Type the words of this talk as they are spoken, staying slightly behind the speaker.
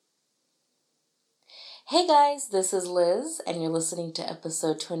Hey guys, this is Liz, and you're listening to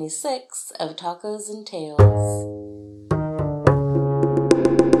episode 26 of Tacos and Tales.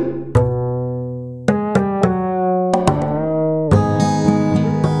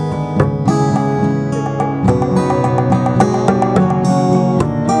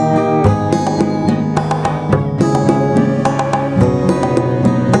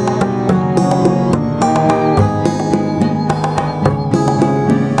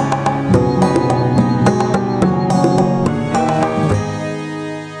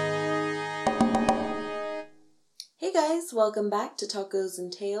 Welcome back to Tacos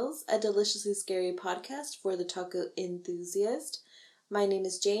and Tales, a deliciously scary podcast for the taco enthusiast. My name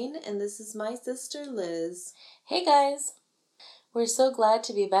is Jane, and this is my sister Liz. Hey guys, we're so glad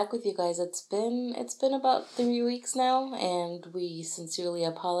to be back with you guys. It's been about 3 weeks now, and we sincerely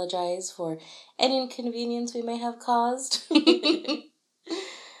apologize for any inconvenience we may have caused.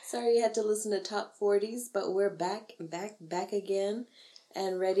 Sorry you had to listen to Top 40s, but we're back again,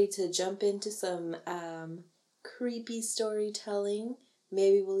 and ready to jump into some creepy storytelling.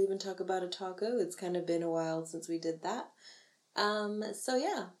 Maybe we'll even talk about a taco. It's kind of been a while since we did that. So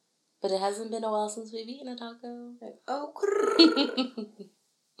yeah. But it hasn't been a while since we've eaten a taco.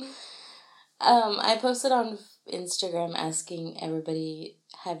 I posted on Instagram asking everybody,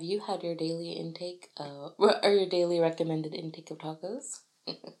 have you had your daily intake or your daily recommended intake of tacos?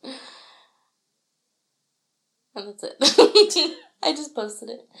 And that's it. I just posted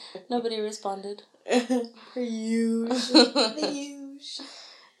it. Nobody responded. For you.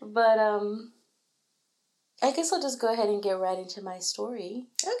 But, I guess I'll just go ahead and get right into my story.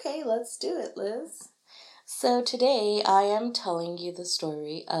 Okay, let's do it, Liz. So today I am telling you the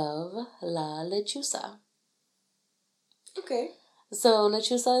story of La Lechuza. Okay. So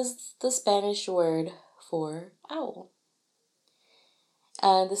lechuza is the Spanish word for owl.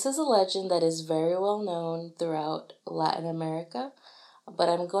 And this is a legend that is very well known throughout Latin America, but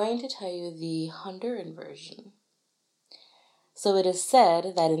I'm going to tell you the Honduran version. So it is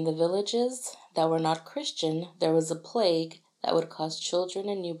said that in the villages that were not Christian, there was a plague that would cause children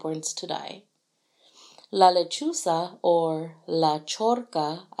and newborns to die. La Lechuza, or La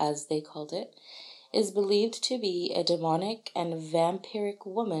Chorca, as they called it, is believed to be a demonic and vampiric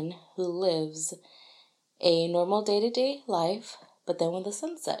woman who lives a normal day-to-day life, but then when the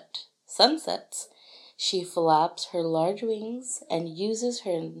sun sets, she flaps her large wings and uses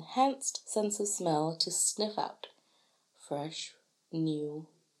her enhanced sense of smell to sniff out fresh, new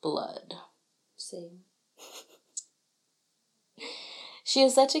blood. Same. She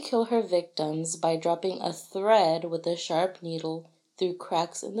is said to kill her victims by dropping a thread with a sharp needle through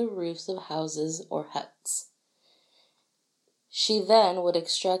cracks in the roofs of houses or huts. She then would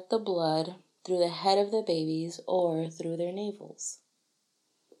extract the blood through the head of the babies or through their navels.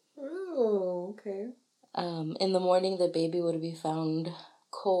 Oh, okay. In the morning, the baby would be found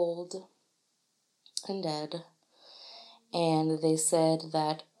cold and dead. And they said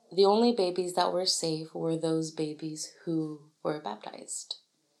that the only babies that were safe were those babies who were baptized.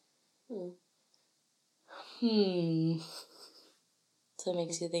 So it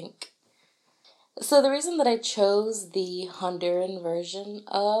makes you think. So the reason that I chose the Honduran version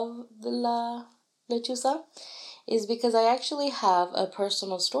of the La Lechuza is because I actually have a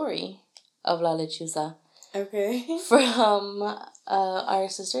personal story of La Lechuza. Okay. From our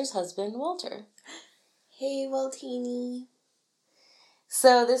sister's husband, Walter. Hey, Waltini.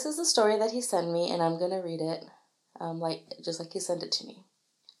 So this is the story that he sent me, and I'm going to read it just like he sent it to me.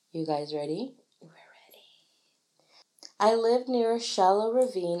 You guys ready? We're ready. I lived near a shallow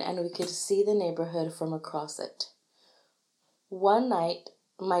ravine, and we could see the neighborhood from across it. One night,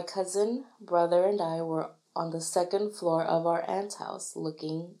 my cousin, brother, and I were on the second floor of our aunt's house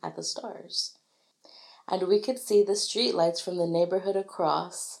looking at the stars. And we could see the streetlights from the neighborhood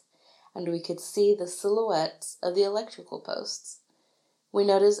across, and we could see the silhouettes of the electrical posts. We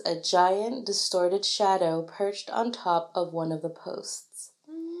noticed a giant, distorted shadow perched on top of one of the posts.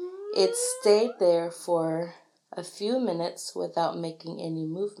 It stayed there for a few minutes without making any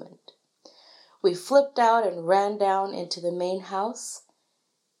movement. We flipped out and ran down into the main house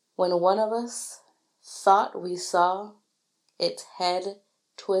when one of us thought we saw its head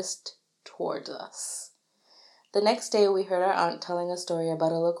twist towards us. The next day, we heard our aunt telling a story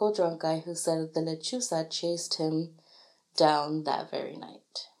about a local drunk guy who said that the lechuza chased him down that very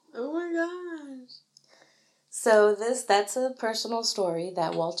night. Oh my gosh. So that's a personal story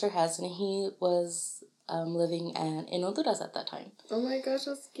that Walter has, and he was living in Honduras at that time. Oh my gosh,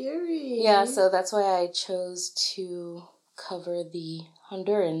 that's scary. Yeah, so that's why I chose to cover the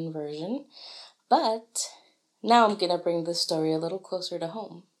Honduran version. But now I'm going to bring this story a little closer to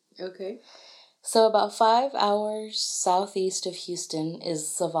home. Okay. So about 5 hours southeast of Houston is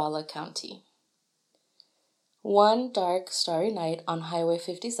Zavala County. One dark, starry night on Highway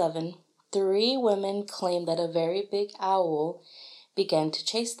 57, 3 women claimed that a very big owl began to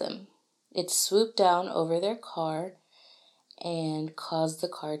chase them. It swooped down over their car and caused the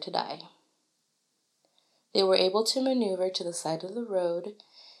car to die. They were able to maneuver to the side of the road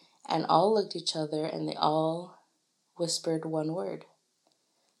and all looked at each other and they all whispered one word.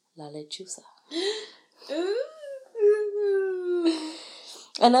 La lechuza.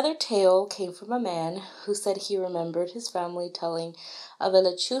 Another tale came from a man who said he remembered his family telling of a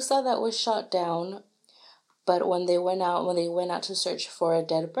lechuza that was shot down, but when they went out to search for a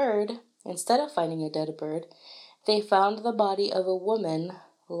dead bird, instead of finding a dead bird, they found the body of a woman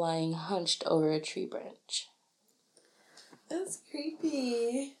lying hunched over a tree branch. That's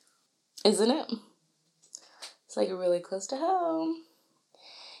creepy. Isn't it? It's like really close to home.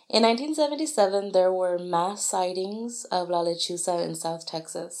 In 1977, there were mass sightings of La Lechuza in South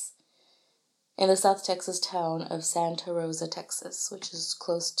Texas, in the South Texas town of Santa Rosa, Texas, which is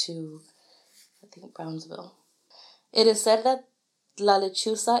close to, I think, Brownsville. It is said that La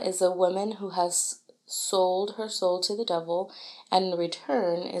Lechuza is a woman who has sold her soul to the devil and in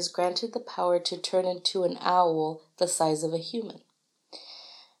return is granted the power to turn into an owl the size of a human.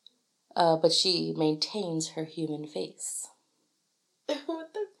 But she maintains her human face.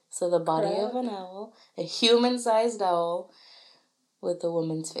 What the So the body crap? of an owl, a human-sized owl with a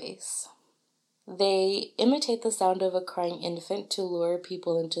woman's face. They imitate the sound of a crying infant to lure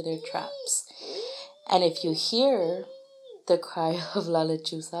people into their traps. And if you hear the cry of La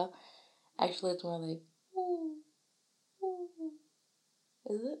Lechuza, actually it's more like, ooh,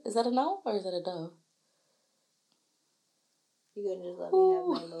 ooh. Is that an owl or is that a dove? You gonna just let me have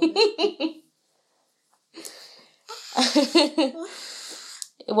my moment?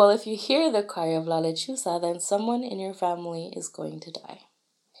 Well, if you hear the cry of La Lechuza, then someone in your family is going to die.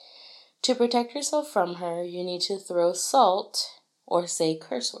 To protect yourself from her, you need to throw salt or say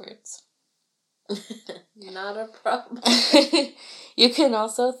curse words. Not a problem. You can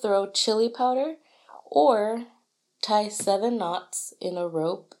also throw chili powder or tie 7 knots in a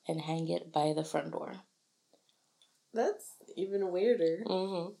rope and hang it by the front door. That's even weirder.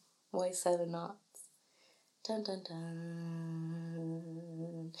 Mm-hmm. Why 7 knots? Dun dun dun.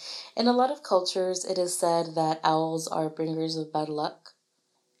 In a lot of cultures, it is said that owls are bringers of bad luck,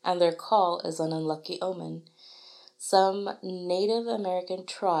 and their call is an unlucky omen. Some Native American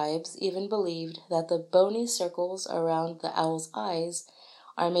tribes even believed that the bony circles around the owl's eyes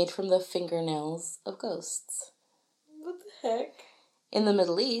are made from the fingernails of ghosts. What the heck? In the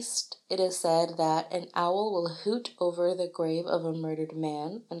Middle East, it is said that an owl will hoot over the grave of a murdered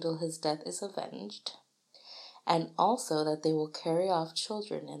man until his death is avenged, and also that they will carry off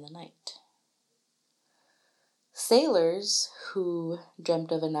children in the night. Sailors who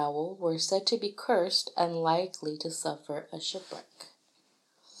dreamt of an owl were said to be cursed and likely to suffer a shipwreck.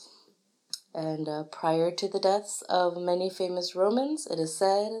 And prior to the deaths of many famous Romans, it is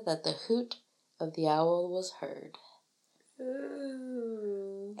said that the hoot of the owl was heard.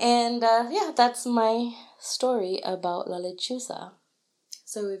 Ooh. And that's my story about La Lechuza.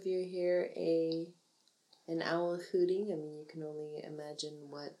 So if you hear an owl hooting, I mean, you can only imagine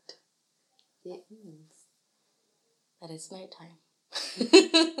what it means. That it's nighttime.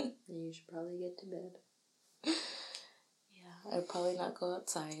 You should probably get to bed. Yeah, I'd probably not go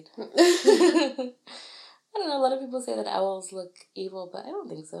outside. I don't know, a lot of people say that owls look evil, but I don't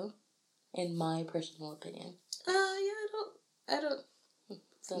think so. In my personal opinion. I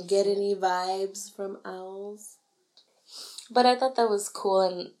don't get any vibes from owls. But I thought that was cool,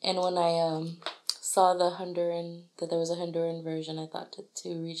 and when I saw that there was a Honduran version, I thought to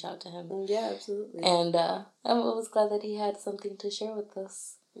reach out to him. Yeah, absolutely. And I was glad that he had something to share with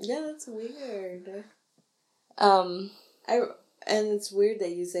us. Yeah, that's weird. And it's weird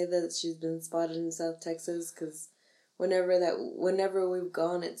that you say that she's been spotted in South Texas, because whenever we've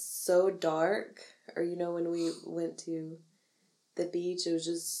gone, it's so dark. Or when we went to the beach, it was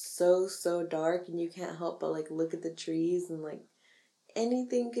just so dark, and you can't help but look at the trees, and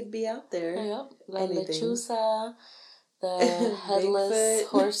anything could be out there. Yep, La Lechuza, the headless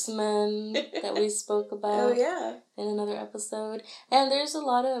horseman that we spoke about. Oh yeah, in another episode. And there's a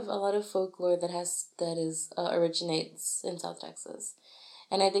lot of folklore that originates in South Texas,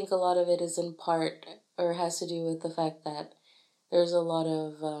 and I think a lot of it is in part or has to do with the fact that there's a lot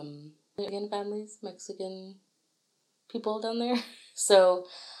of Mexican people down there. So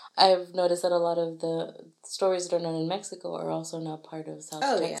I've noticed that a lot of the stories that are known in Mexico are also now part of South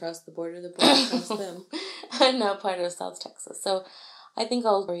Texas. Yeah, across the border, across them. And now part of South Texas. So I think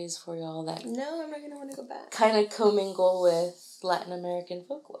I'll stories for y'all that No, I'm not going to want to go back. kind of commingle with Latin American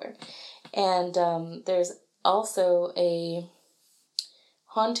folklore. And there's also a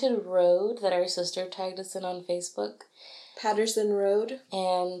haunted road that our sister tagged us in on Facebook. Patterson Road.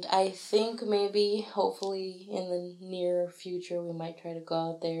 And I think maybe, hopefully, in the near future, we might try to go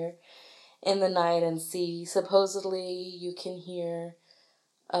out there in the night and see. Supposedly, you can hear,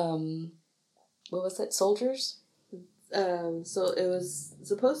 what was it, soldiers? So it was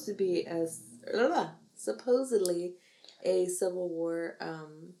supposed to be supposedly a Civil War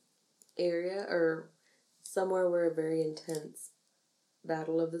area, or somewhere where a very intense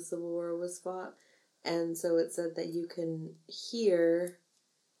battle of the Civil War was fought. And so it said that you can hear,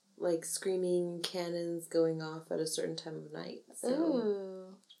 like, screaming cannons going off at a certain time of night. So,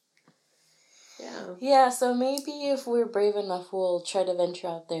 Ooh. yeah. Yeah, so maybe if we're brave enough, we'll try to venture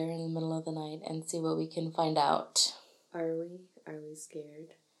out there in the middle of the night and see what we can find out. Are we? Are we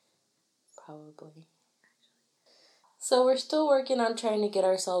scared? Probably. So we're still working on trying to get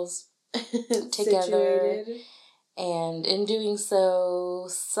ourselves together. Situated. And in doing so,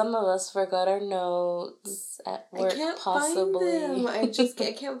 some of us forgot our notes at work. I can't possibly. find them. I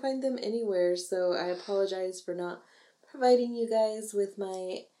can't find them anywhere, so I apologize for not providing you guys with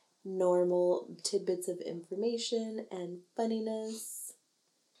my normal tidbits of information and funniness.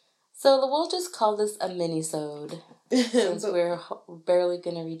 So we'll just call this a mini-sode, since we're barely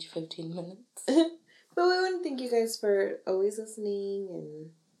going to reach 15 minutes. But we want to thank you guys for always listening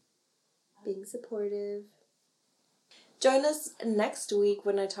and being supportive. Join us next week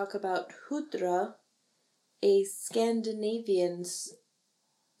when I talk about Hudra, a Scandinavian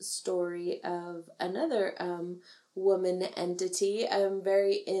story of another woman entity. I'm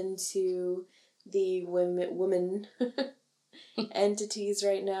very into the women entities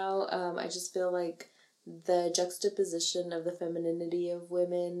right now. I just feel like the juxtaposition of the femininity of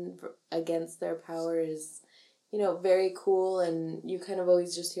women against their power is, very cool, and you kind of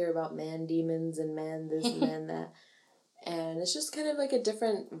always just hear about man demons and man this and man that. And it's just kind of like a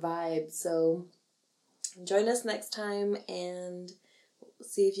different vibe. So join us next time and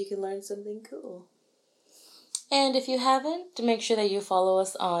see if you can learn something cool. And if you haven't, make sure that you follow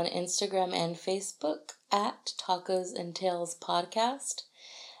us on Instagram and Facebook at Tacos and Tales Podcast,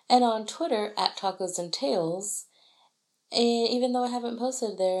 and on Twitter at Tacos and Tales, even though I haven't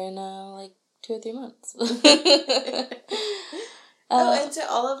posted there in like 2 or 3 months. And to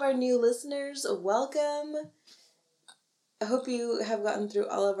all of our new listeners, welcome. I hope you have gotten through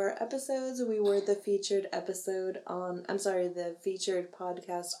all of our episodes. We were the featured podcast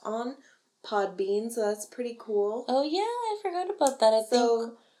on Podbean, so that's pretty cool. Oh yeah, I forgot about that. I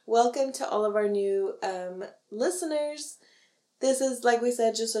think. Welcome to all of our new listeners. This is, like we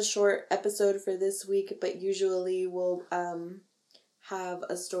said, just a short episode for this week, but usually we'll have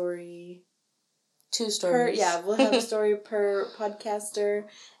a story. 2 stories. We'll have a story per podcaster,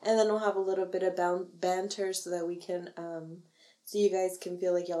 and then we'll have a little bit of banter so that we can, so you guys can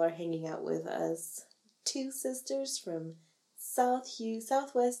feel like y'all are hanging out with us. 2 sisters from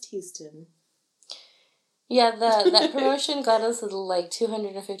Southwest Houston. Yeah, that promotion got us like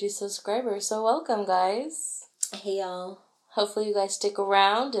 250 subscribers, so welcome, guys. Hey, y'all. Hopefully you guys stick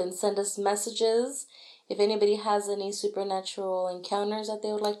around and send us messages. If anybody has any supernatural encounters that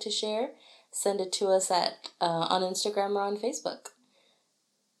they would like to share, send it to us on Instagram or on Facebook.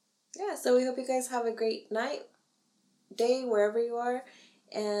 Yeah, so we hope you guys have a great night, day, wherever you are,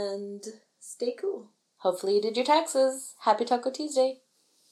 and stay cool. Hopefully you did your taxes. Happy Taco Tuesday.